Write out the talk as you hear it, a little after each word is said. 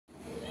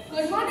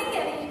Good morning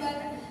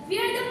everyone. We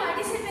are the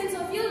participants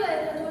of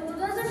Ideathon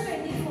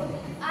 2024.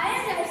 I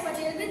am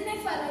Patel with my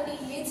fellow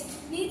teammates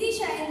Neeti,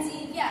 Shah and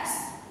Zeel,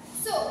 Vyas.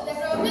 So, the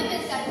problem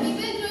is that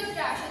people throw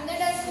trash in the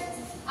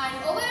dustbins, and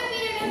over a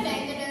period of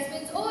time the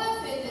dustbins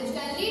overfill, which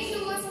can lead to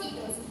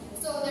mosquitoes.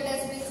 So, the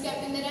dustbins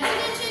kept in the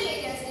residential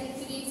areas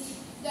increase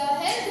the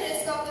health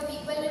risk of the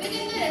people living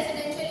in the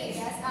residential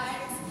areas,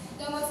 and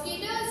the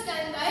mosquitoes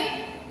can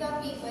bite the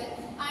people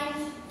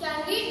and can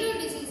lead to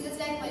diseases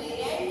like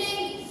malaria and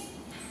dengue.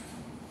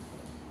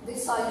 The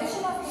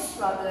solution of this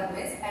problem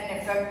is an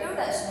effective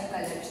dustbin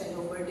collection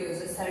robot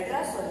uses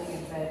ultrasonic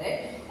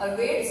infrared or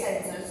weight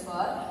sensors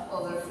for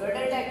overflow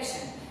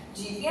detection,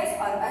 GPS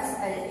or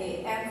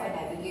SLAM for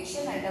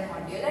navigation, and a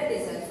modular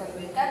design for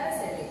wind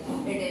capacity.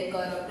 It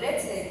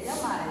incorporates lithium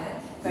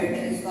ion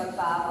batteries for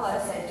power,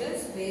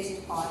 settles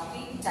based on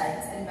peak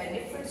times, and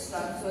benefits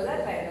from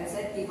solar panels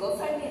and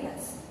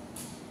eco-friendliness.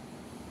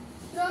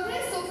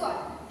 Progress so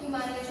far. To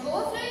manage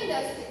overflowing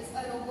dustbins,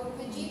 a robot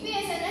with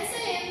GPS and